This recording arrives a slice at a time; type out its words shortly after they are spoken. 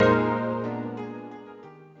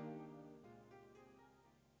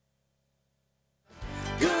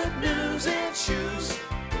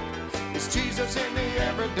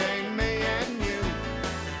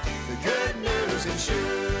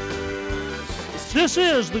This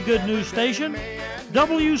is the Good News Station,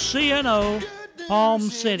 WCNO, Palm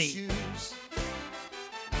City.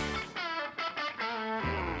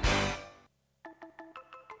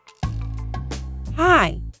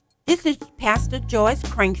 Hi, this is Pastor Joyce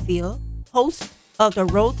Crankfield, host of the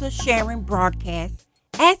Rosa Sharon broadcast,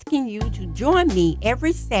 asking you to join me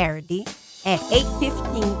every Saturday at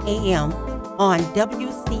 8:15 a.m. on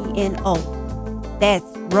WCNO. That's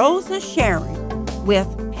Rosa Sharon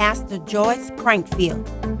with Pastor Joyce Crankfield,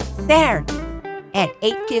 Saturday at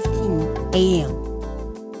 8:15 a.m.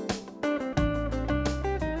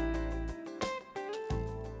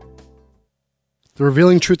 The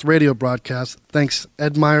Revealing Truth radio broadcast thanks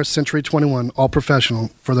Ed Meyer, Century 21, All Professional,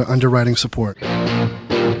 for their underwriting support.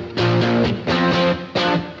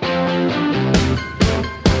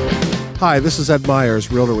 Hi, this is Ed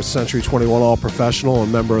Myers, Realtor with Century 21 All Professional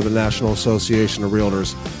and member of the National Association of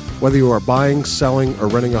Realtors. Whether you are buying, selling, or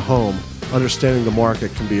renting a home, understanding the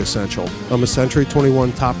market can be essential. I'm a Century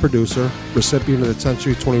 21 top producer, recipient of the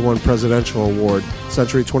Century 21 Presidential Award,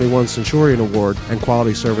 Century 21 Centurion Award, and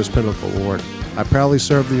Quality Service Pinnacle Award. I proudly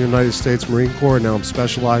served the United States Marine Corps, and now I'm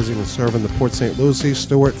specializing in serving the Port St. Lucie,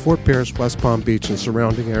 Stewart, Fort Pierce, West Palm Beach, and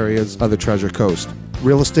surrounding areas of the Treasure Coast.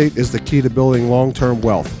 Real estate is the key to building long-term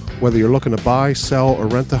wealth, whether you're looking to buy, sell, or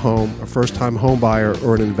rent a home, a first-time home buyer,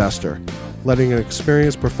 or an investor. Letting an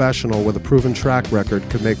experienced professional with a proven track record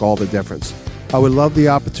can make all the difference. I would love the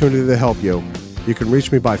opportunity to help you. You can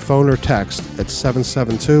reach me by phone or text at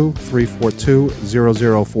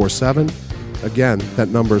 772-342-0047. Again, that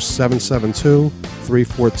number is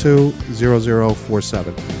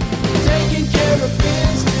 772-342-0047. Taking care of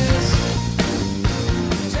business.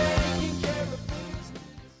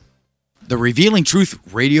 The Revealing Truth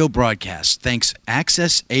radio broadcast thanks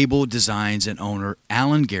Access Able Designs and owner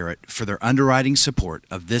Alan Garrett for their underwriting support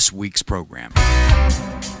of this week's program.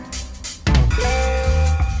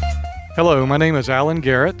 Hello, my name is Alan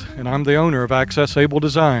Garrett, and I'm the owner of Access Able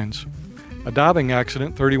Designs. A diving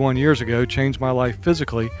accident 31 years ago changed my life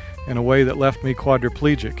physically in a way that left me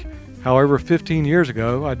quadriplegic. However, 15 years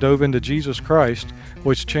ago, I dove into Jesus Christ,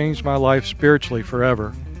 which changed my life spiritually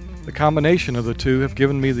forever. The combination of the two have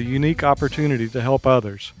given me the unique opportunity to help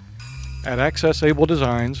others. At Access Able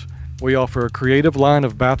Designs, we offer a creative line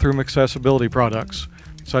of bathroom accessibility products,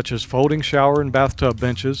 such as folding shower and bathtub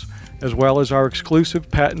benches, as well as our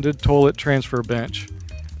exclusive patented toilet transfer bench.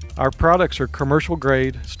 Our products are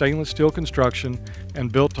commercial-grade, stainless steel construction,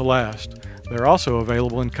 and built to last. They're also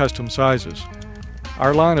available in custom sizes.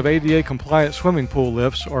 Our line of ADA-compliant swimming pool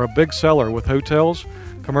lifts are a big seller with hotels,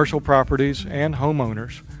 commercial properties, and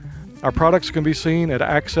homeowners. Our products can be seen at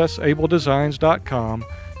accessabledesigns.com,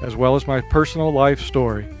 as well as my personal life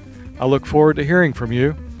story. I look forward to hearing from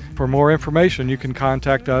you. For more information, you can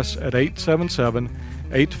contact us at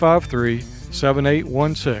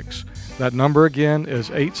 877-853-7816. That number again is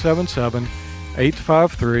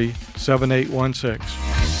 877-853-7816.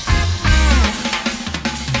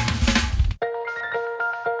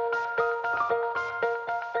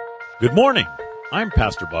 Good morning. I'm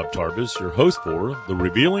Pastor Bob Tarbus, your host for the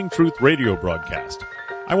Revealing Truth radio broadcast.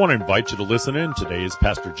 I want to invite you to listen in today as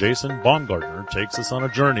Pastor Jason Baumgartner takes us on a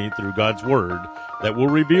journey through God's Word that will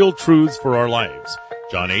reveal truths for our lives.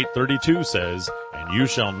 John 8:32 says, "And you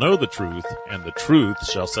shall know the truth, and the truth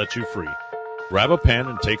shall set you free." Grab a pen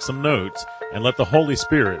and take some notes, and let the Holy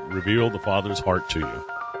Spirit reveal the Father's heart to you.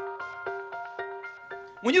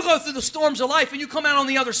 When you go through the storms of life and you come out on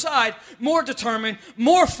the other side more determined,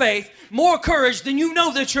 more faith, more courage, then you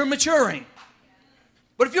know that you're maturing.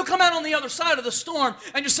 But if you come out on the other side of the storm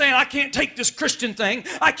and you're saying, I can't take this Christian thing,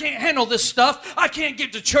 I can't handle this stuff, I can't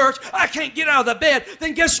get to church, I can't get out of the bed,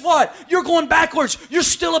 then guess what? You're going backwards. You're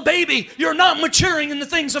still a baby. You're not maturing in the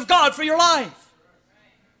things of God for your life.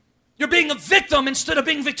 You're being a victim instead of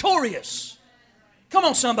being victorious. Come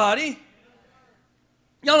on, somebody.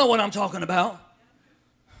 Y'all know what I'm talking about.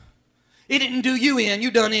 It didn't do you in, you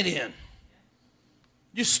done it in.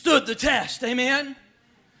 You stood the test, amen?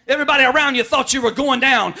 Everybody around you thought you were going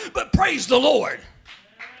down, but praise the Lord.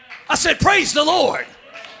 I said, praise the Lord.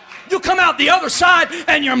 You come out the other side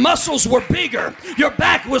and your muscles were bigger. Your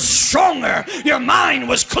back was stronger. Your mind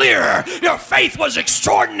was clearer. Your faith was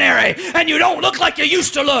extraordinary. And you don't look like you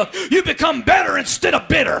used to look. You become better instead of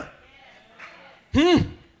bitter.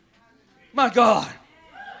 My God.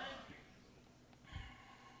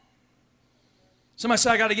 Somebody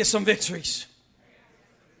say, I got to get some victories.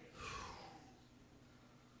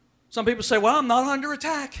 Some people say, well, I'm not under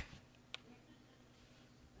attack.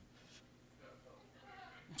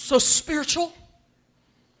 So spiritual.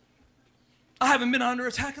 I haven't been under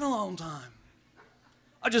attack in a long time.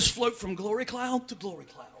 I just float from glory cloud to glory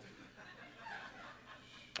cloud.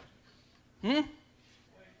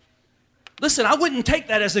 Listen, I wouldn't take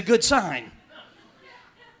that as a good sign.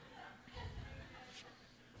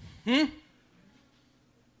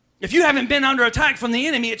 If you haven't been under attack from the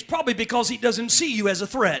enemy, it's probably because he doesn't see you as a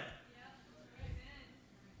threat.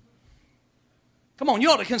 Come on,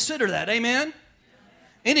 you ought to consider that, amen?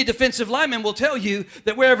 Any defensive lineman will tell you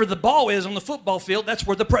that wherever the ball is on the football field, that's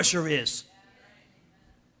where the pressure is.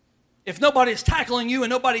 If nobody's tackling you and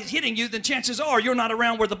nobody's hitting you, then chances are you're not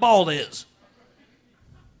around where the ball is.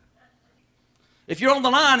 If you're on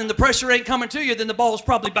the line and the pressure ain't coming to you, then the ball's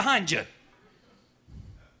probably behind you.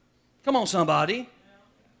 Come on, somebody.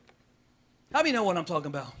 How many know what I'm talking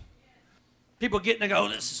about? People getting to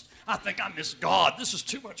go, I think I miss God. This is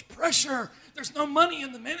too much pressure. There's no money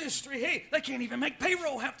in the ministry. Hey, they can't even make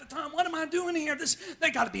payroll half the time. What am I doing here?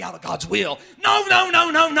 They got to be out of God's will. No, no,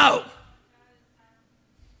 no, no, no.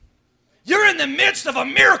 You're in the midst of a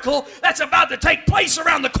miracle that's about to take place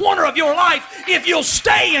around the corner of your life if you'll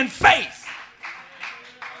stay in faith.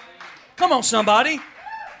 Come on, somebody.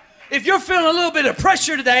 If you're feeling a little bit of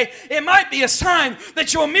pressure today, it might be a sign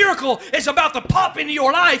that your miracle is about to pop into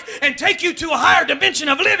your life and take you to a higher dimension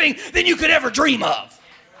of living than you could ever dream of.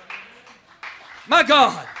 My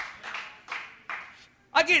God.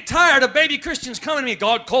 I get tired of baby Christians coming to me.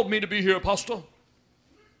 God called me to be here, Apostle.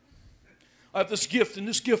 I have this gift and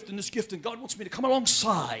this gift and this gift, and God wants me to come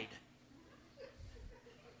alongside.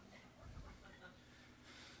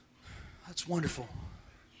 That's wonderful.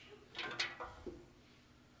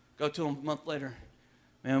 Go to him a month later.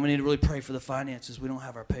 Man, we need to really pray for the finances. We don't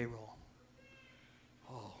have our payroll.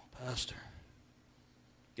 Oh, Pastor.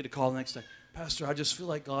 Get a call the next day. Pastor, I just feel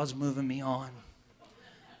like God's moving me on.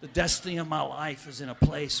 The destiny of my life is in a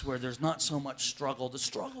place where there's not so much struggle. The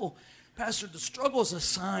struggle, Pastor, the struggle is a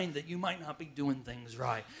sign that you might not be doing things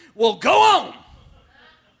right. Well, go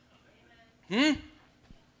on.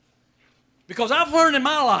 Because I've learned in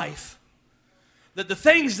my life that the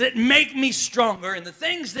things that make me stronger and the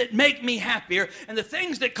things that make me happier and the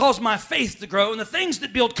things that cause my faith to grow and the things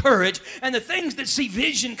that build courage and the things that see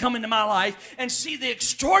vision come into my life and see the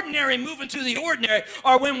extraordinary move into the ordinary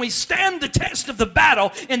are when we stand the test of the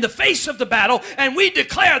battle in the face of the battle and we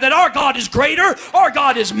declare that our God is greater, our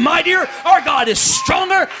God is mightier, our God is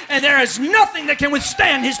stronger, and there is nothing that can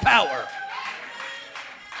withstand His power.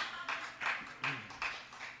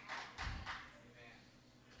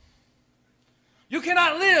 You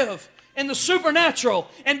cannot live in the supernatural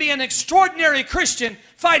and be an extraordinary Christian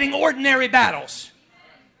fighting ordinary battles.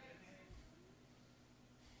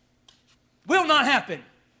 Will not happen.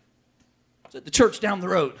 It's at the church down the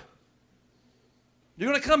road. You're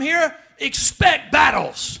going to come here, expect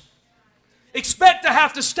battles. Expect to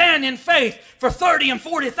have to stand in faith for $30,000 and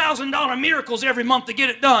 $40,000 miracles every month to get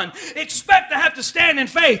it done. Expect to have to stand in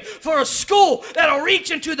faith for a school that'll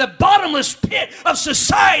reach into the bottomless pit of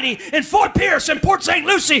society in Fort Pierce and Port St.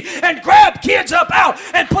 Lucie and grab kids up out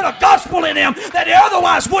and put a gospel in them that they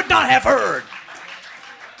otherwise would not have heard.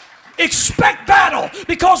 Expect battle,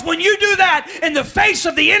 because when you do that in the face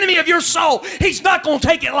of the enemy of your soul, he's not going to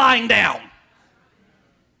take it lying down.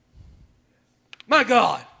 My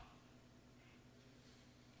God.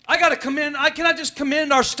 Can I just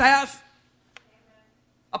commend our staff?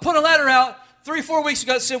 I put a letter out 3 or 4 weeks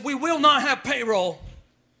ago that said we will not have payroll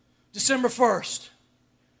December 1st,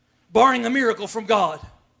 barring a miracle from God.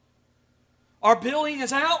 Our billing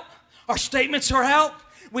is out. Our statements are out.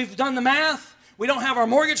 We've done the math. We don't have our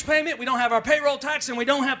mortgage payment. We don't have our payroll tax, and we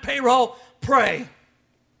don't have payroll. Pray.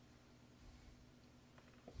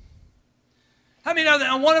 How many know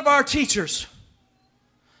that one of our teachers,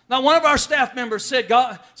 now, one of our staff members said,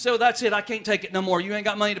 God, so that's it, I can't take it no more. You ain't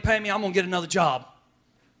got money to pay me, I'm going to get another job.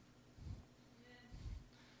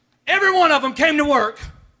 Every one of them came to work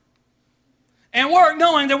and worked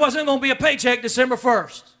knowing there wasn't going to be a paycheck December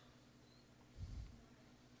 1st.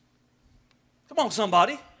 Come on,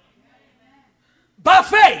 somebody. By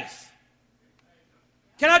faith.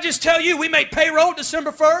 Can I just tell you, we made payroll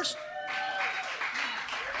December 1st?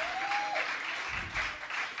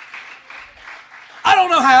 I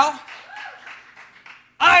don't know how.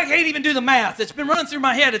 I can't even do the math. It's been running through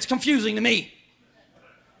my head. It's confusing to me.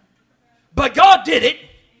 But God did it.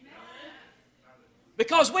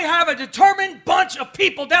 Because we have a determined bunch of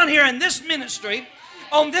people down here in this ministry,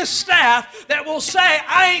 on this staff, that will say,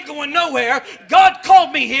 I ain't going nowhere. God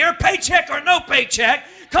called me here, paycheck or no paycheck,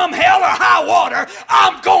 come hell or high water,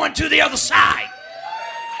 I'm going to the other side.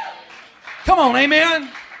 Come on,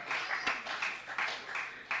 amen.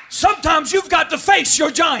 Sometimes you've got to face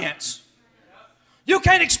your giants. You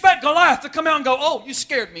can't expect Goliath to come out and go, oh, you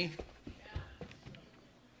scared me.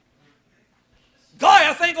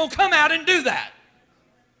 Goliath ain't going to come out and do that.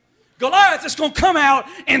 Goliath is going to come out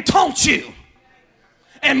and taunt you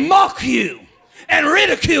and mock you and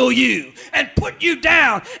ridicule you and put you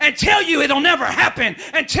down and tell you it'll never happen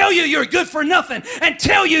and tell you you're good for nothing and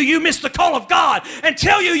tell you you missed the call of God and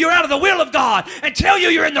tell you you're out of the will of God and tell you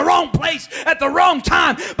you're in the wrong place at the wrong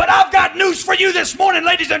time. But I've got news for you this morning,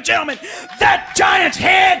 ladies and gentlemen. That giant's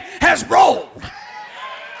head has rolled.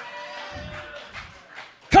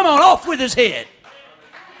 Come on, off with his head.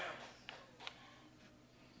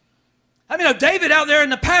 I mean, David out there in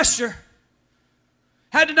the pasture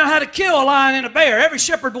had to know how to kill a lion and a bear. Every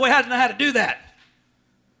shepherd boy had to know how to do that.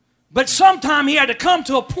 But sometime he had to come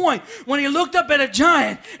to a point when he looked up at a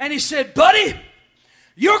giant and he said, buddy,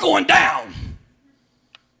 you're going down.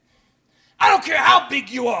 I don't care how big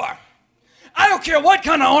you are. I don't care what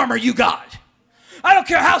kind of armor you got. I don't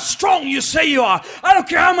care how strong you say you are. I don't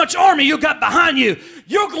care how much army you got behind you.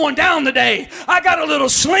 You're going down today. I got a little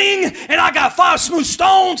sling, and I got 5 smooth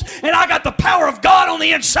stones, and I got the power of God on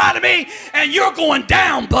the inside of me, and you're going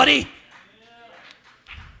down, buddy.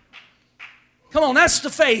 Come on, that's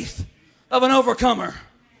the faith of an overcomer.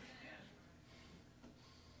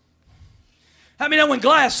 How many know when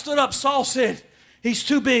Goliath stood up, Saul said, he's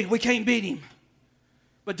too big, we can't beat him.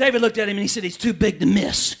 But David looked at him and he said, he's too big to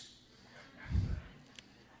miss.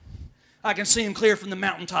 I can see him clear from the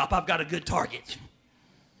mountaintop. I've got a good target.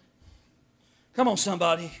 Come on,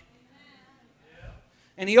 somebody.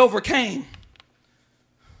 And he overcame.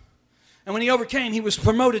 And when he overcame, he was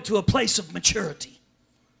promoted to a place of maturity.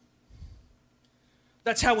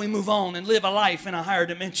 That's how we move on and live a life in a higher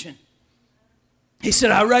dimension. He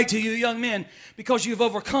said, I write to you, young men, because you've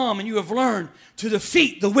overcome and you have learned to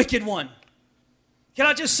defeat the wicked one. Can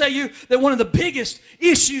I just say you that one of the biggest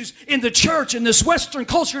issues in the church in this Western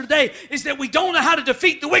culture today is that we don't know how to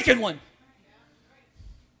defeat the wicked one.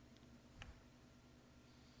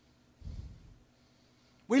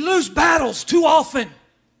 We lose battles too often.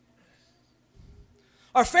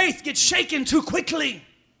 Our faith gets shaken too quickly.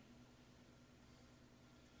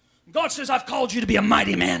 God says, I've called you to be a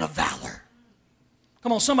mighty man of valor.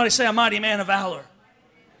 Come on, somebody say a mighty man of valor.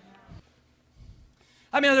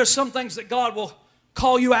 I mean, there's some things that God will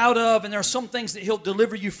call you out of, and there are some things that He'll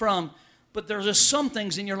deliver you from, but there's just some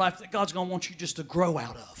things in your life that God's going to want you just to grow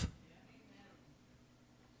out of.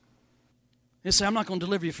 He'll say, I'm not going to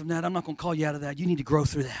deliver you from that. I'm not going to call you out of that. You need to grow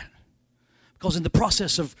through that. Because in the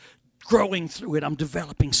process of growing through it, I'm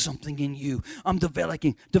developing something in you. I'm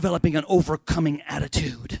developing an overcoming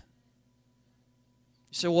attitude. You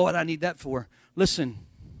say, well, what do I need that for? Listen,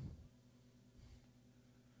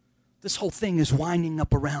 this whole thing is winding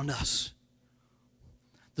up around us.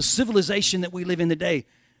 The civilization that we live in today,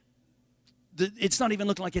 it's not even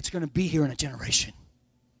looking like it's going to be here in a generation.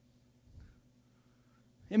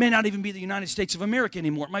 It may not even be the United States of America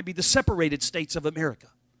anymore. It might be the separated states of America.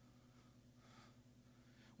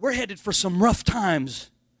 We're headed for some rough times,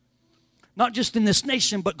 not just in this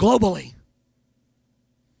nation, but globally.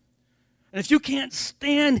 And if you can't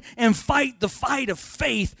stand and fight the fight of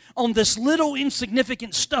faith on this little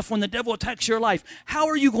insignificant stuff when the devil attacks your life, how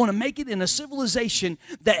are you going to make it in a civilization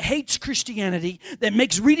that hates Christianity, that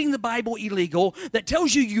makes reading the Bible illegal, that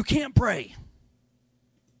tells you you can't pray?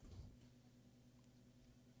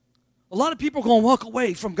 A lot of people are going to walk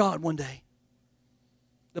away from God one day.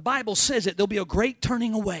 The Bible says it. There'll be a great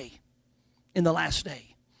turning away in the last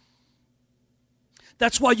day.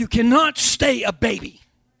 That's why you cannot stay a baby.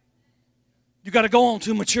 You got to go on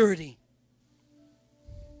to maturity.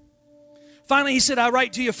 Finally, he said, I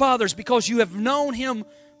write to your fathers because you have known him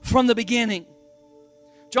from the beginning.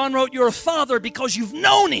 John wrote, you're a father because you've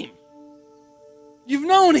known him. You've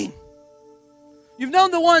known him. You've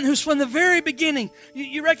known the one who's from the very beginning.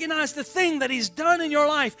 You recognize the thing that he's done in your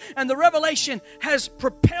life, and the revelation has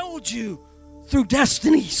propelled you through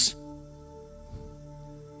destinies.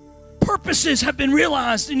 Purposes have been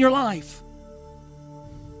realized in your life.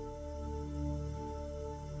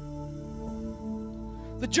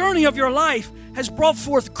 The journey of your life has brought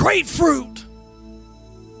forth great fruit.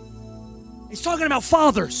 He's talking about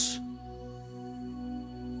fathers.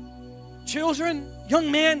 Children,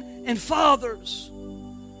 young men, and fathers.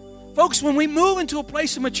 Folks, when we move into a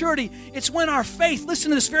place of maturity, it's when our faith, listen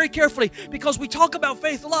to this very carefully, because we talk about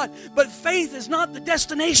faith a lot, but faith is not the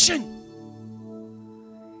destination.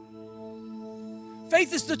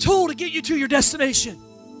 Faith is the tool to get you to your destination.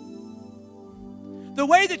 The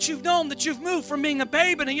way that you've known that you've moved from being a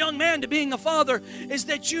babe and a young man to being a father is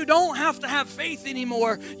that you don't have to have faith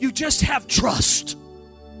anymore. You just have trust.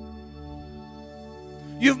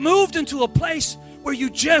 You've moved into a place where you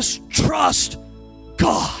just trust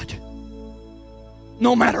God,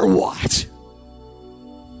 no matter what.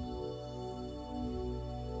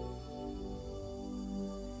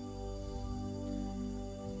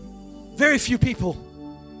 Very few people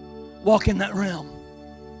walk in that realm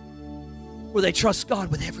where they trust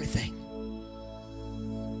God with everything.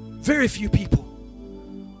 Very few people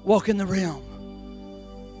walk in the realm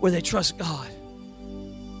where they trust God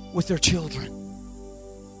with their children.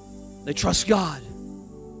 They trust God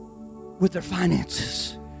with their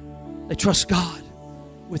finances. They trust God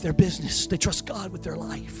with their business. They trust God with their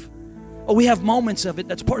life. Oh, we have moments of it.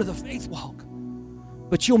 That's part of the faith walk.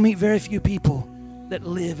 But you'll meet very few people that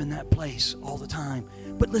live in that place all the time.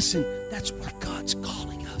 But listen, that's where God's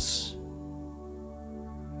calling us.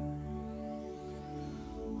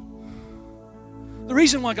 The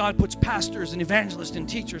reason why God puts pastors and evangelists and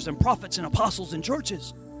teachers and prophets and apostles in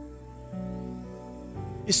churches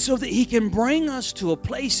is so that He can bring us to a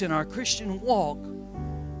place in our Christian walk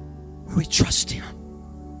where we trust Him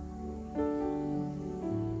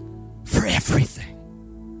for everything.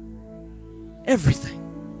 Everything.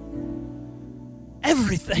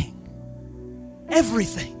 Everything.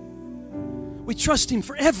 Everything. We trust Him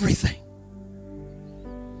for everything.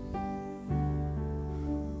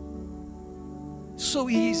 So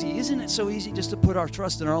easy, isn't it so easy just to put our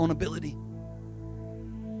trust in our own ability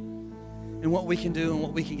and what we can do and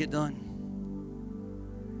what we can get done?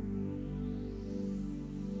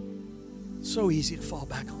 So easy to fall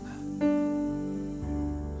back on that.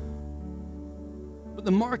 But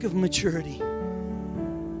the mark of maturity,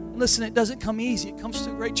 listen, it doesn't come easy. It comes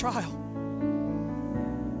through great trial.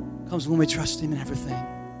 It comes when we trust Him in everything.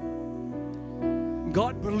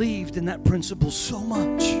 God believed in that principle so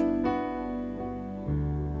much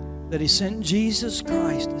that He sent Jesus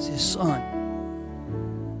Christ as His Son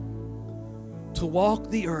to walk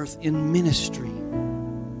the earth in ministry,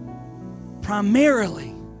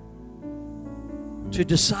 primarily to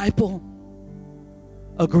disciple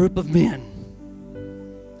a group of men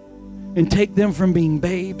and take them from being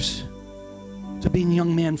babes to being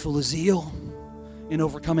young men full of zeal in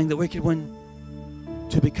overcoming the wicked one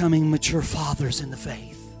to becoming mature fathers in the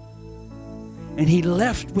faith. And He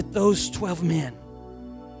left with those 12 men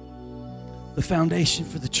the foundation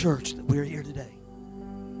for the church that we're here today.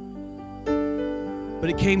 But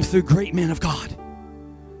it came through great men of God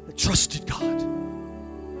that trusted God.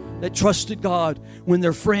 That trusted God when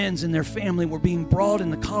their friends and their family were being brought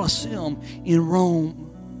in the Colosseum in Rome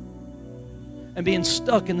and being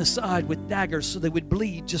stuck in the side with daggers so they would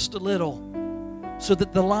bleed just a little, so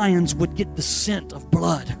that the lions would get the scent of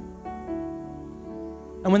blood.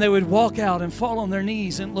 And when they would walk out and fall on their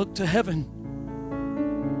knees and look to heaven,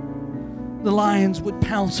 the lions would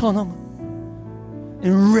pounce on them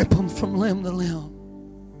and rip them from limb to limb.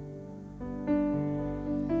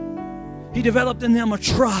 He developed in them a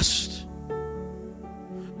trust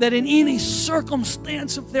that in any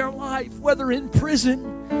circumstance of their life, whether in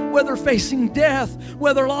prison, whether facing death,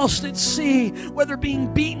 whether lost at sea, whether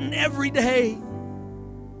being beaten every day,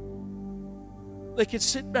 they could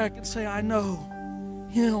sit back and say, I know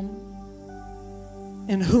Him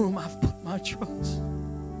in whom I've put my trust.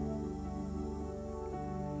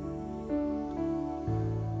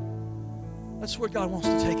 That's where God wants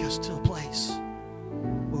to take us, to a place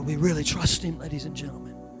where we really trust Him, ladies and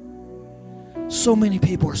gentlemen. So many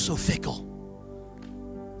people are so fickle.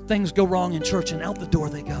 Things go wrong in church and out the door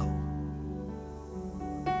they go.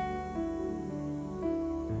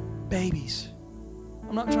 Babies.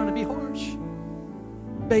 I'm not trying to be harsh.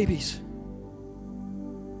 Babies.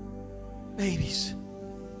 Babies.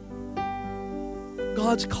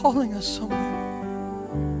 God's calling us somewhere.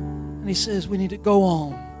 And He says we need to go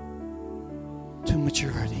on to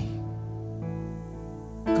maturity.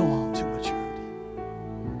 Go on to maturity.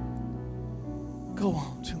 Go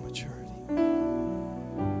on to maturity.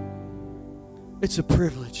 It's a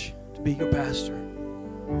privilege to be your pastor.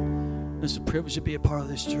 It's a privilege to be a part of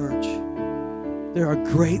this church. There are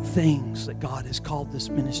great things that God has called this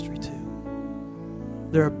ministry to.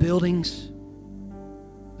 There are buildings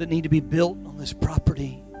that need to be built on this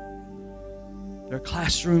property. There are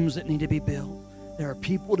classrooms that need to be built. There are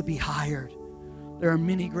people to be hired. There are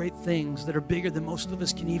many great things that are bigger than most of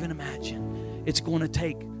us can even imagine. It's going to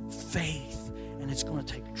take faith and it's going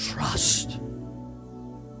to take trust.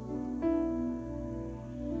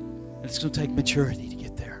 And it's going to take maturity to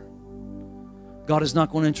get there. God is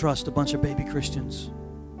not going to entrust a bunch of baby Christians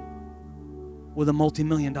with a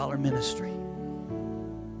multi-million-dollar ministry.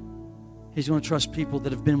 He's going to trust people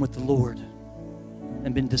that have been with the Lord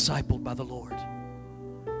and been discipled by the Lord,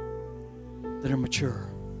 that are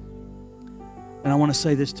mature. And I want to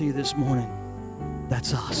say this to you this morning.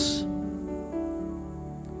 That's us.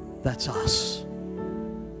 That's us.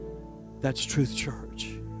 That's Truth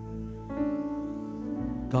Church.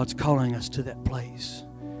 God's calling us to that place.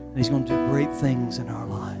 And He's going to do great things in our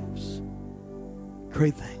lives.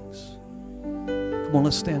 great things. Come on,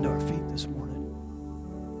 let's stand to our feet this morning.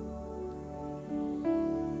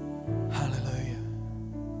 Hallelujah.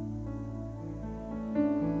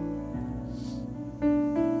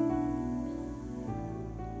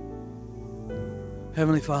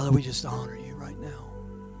 Heavenly Father, we just honor you right now.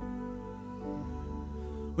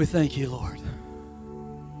 We thank you, Lord.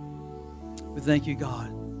 We thank you, God,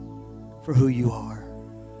 for who you are,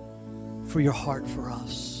 for your heart for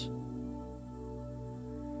us,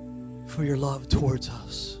 for your love towards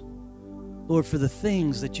us. Lord, for the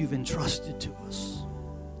things that you've entrusted to us.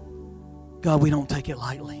 God, we don't take it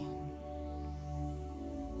lightly.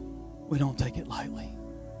 We don't take it lightly.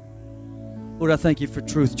 Lord, I thank you for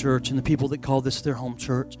Truth Church and the people that call this their home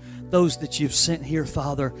church. Those that you've sent here,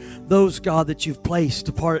 Father. Those, God, that you've placed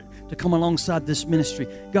to come alongside this ministry.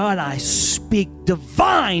 God, I speak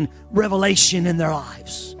divine revelation in their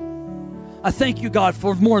lives. I thank you, God,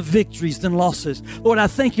 for more victories than losses. Lord, I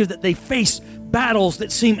thank you that they face battles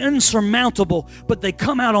that seem insurmountable, but they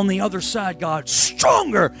come out on the other side, God,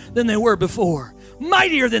 stronger than they were before,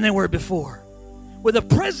 mightier than they were before, with a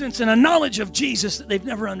presence and a knowledge of Jesus that they've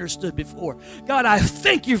never understood before. God, I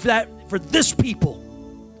thank you for that, for this people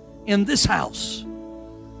in this house.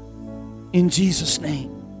 In Jesus'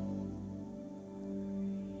 name.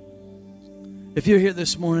 If you're here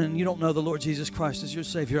this morning and you don't know the Lord Jesus Christ as your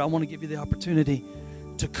Savior, I want to give you the opportunity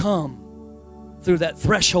to come through that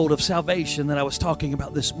threshold of salvation that I was talking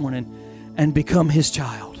about this morning and become His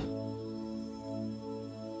child.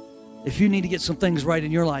 If you need to get some things right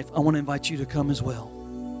in your life, I want to invite you to come as well.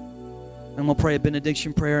 I'm going to pray a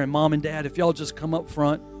benediction prayer, and Mom and Dad, if y'all just come up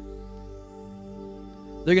front,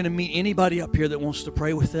 they're going to meet anybody up here that wants to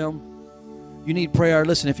pray with them. You need prayer.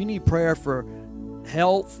 Listen, if you need prayer for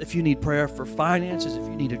health, if you need prayer for finances, if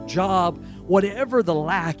you need a job, whatever the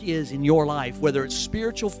lack is in your life, whether it's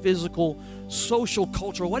spiritual, physical, social,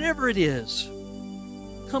 cultural, whatever it is,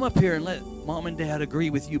 come up here and let Mom and Dad agree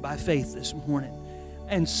with you by faith this morning.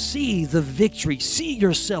 And see the victory. See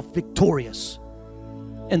yourself victorious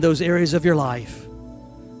in those areas of your life.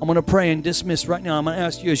 I'm going to pray and dismiss right now. I'm going to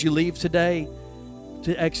ask you as you leave today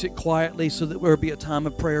to exit quietly so that there will be a time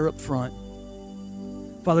of prayer up front.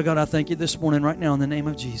 Father God, I thank you this morning right now in the name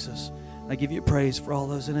of Jesus. I give you praise for all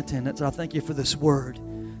those in attendance. I thank you for this word.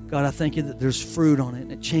 God, I thank you that there's fruit on it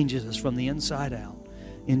and it changes us from the inside out.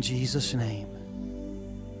 In Jesus' name.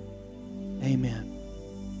 Amen.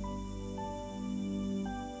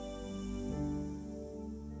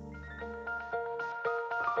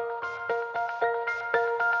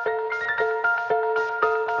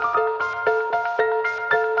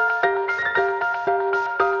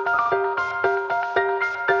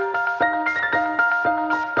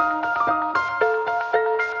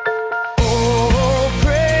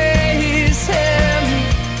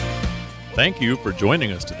 Thank you for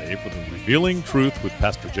joining us today for the Revealing Truth with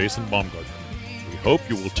Pastor Jason Baumgartner. We hope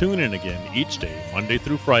you will tune in again each day, Monday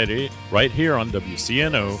through Friday, right here on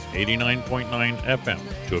WCNO 89.9 FM.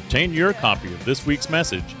 To obtain your copy of this week's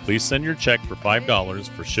message, please send your check for $5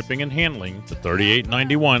 for shipping and handling to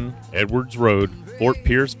 3891 Edwards Road, Fort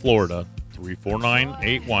Pierce, Florida,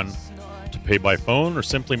 34981. To pay by phone or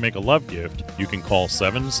simply make a love gift, you can call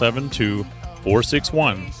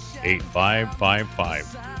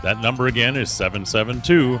 772-461-8555. That number again is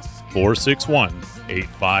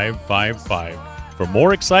 772-461-8555. For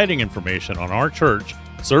more exciting information on our church,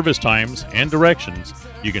 service times, and directions,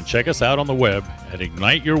 you can check us out on the web at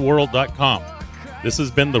igniteyourworld.com. This has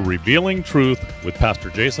been The Revealing Truth with Pastor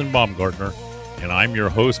Jason Baumgartner, and I'm your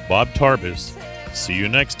host, Bob Tarbis. See you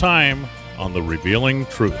next time on The Revealing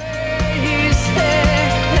Truth.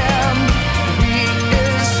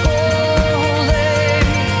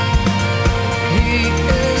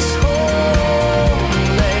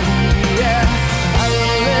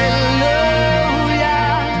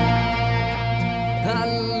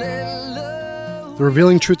 The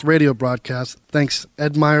Revealing Truth radio broadcast thanks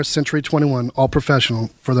Ed Meyer, Century 21, All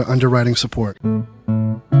Professional, for their underwriting support.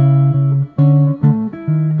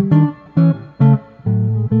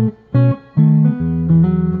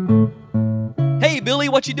 Hey, Billy,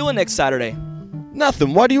 what you doing next Saturday?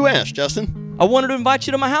 Nothing. Why do you ask, Justin? I wanted to invite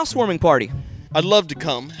you to my housewarming party. I'd love to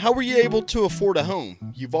come. How were you able to afford a home?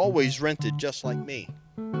 You've always rented just like me.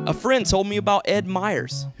 A friend told me about Ed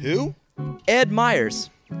Myers. Who? Ed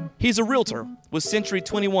Myers. He's a realtor with Century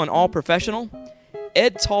 21 All Professional.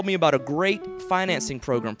 Ed told me about a great financing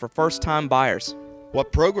program for first-time buyers.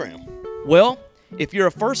 What program? Well, if you're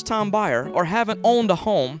a first-time buyer or haven't owned a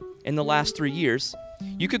home in the last 3 years,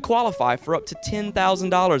 you could qualify for up to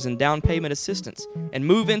 $10,000 in down payment assistance and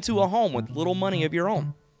move into a home with little money of your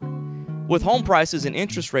own. With home prices and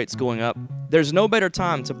interest rates going up, There's no better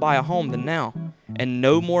time to buy a home than now, and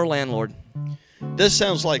no more landlord. This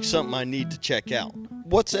sounds like something I need to check out.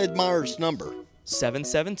 What's Ed Meyer's number?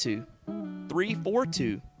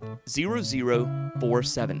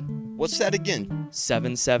 772-342-0047. What's that again?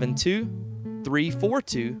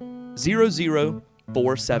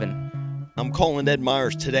 772-342-0047. I'm calling Ed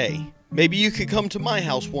Meyer's today. Maybe you could come to my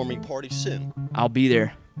housewarming party soon. I'll be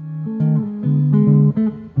there.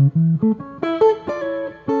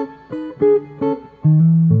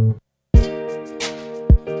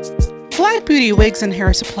 Black Beauty Wigs and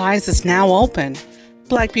Hair Supplies is now open.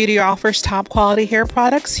 Black Beauty offers top quality hair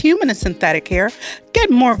products, human and synthetic hair. Get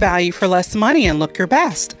more value for less money and look your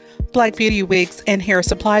best. Black Beauty Wigs and Hair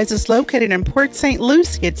Supplies is located in Port St.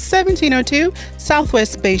 Lucie at 1702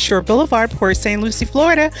 Southwest Bayshore Boulevard, Port St. Lucie,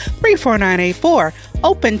 Florida, 34984.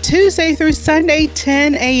 Open Tuesday through Sunday,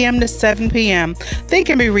 10 a.m. to 7 p.m. They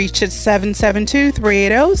can be reached at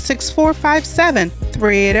 772-380-6457,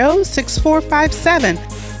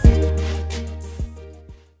 380-6457.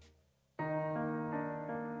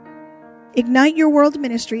 Ignite Your World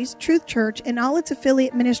Ministries, Truth Church, and all its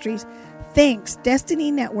affiliate ministries thanks Destiny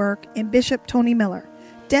Network and Bishop Tony Miller.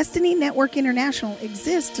 Destiny Network International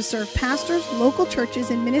exists to serve pastors, local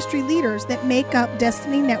churches, and ministry leaders that make up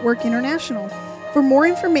Destiny Network International. For more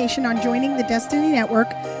information on joining the Destiny Network,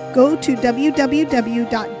 go to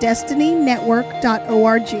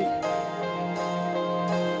www.destinynetwork.org.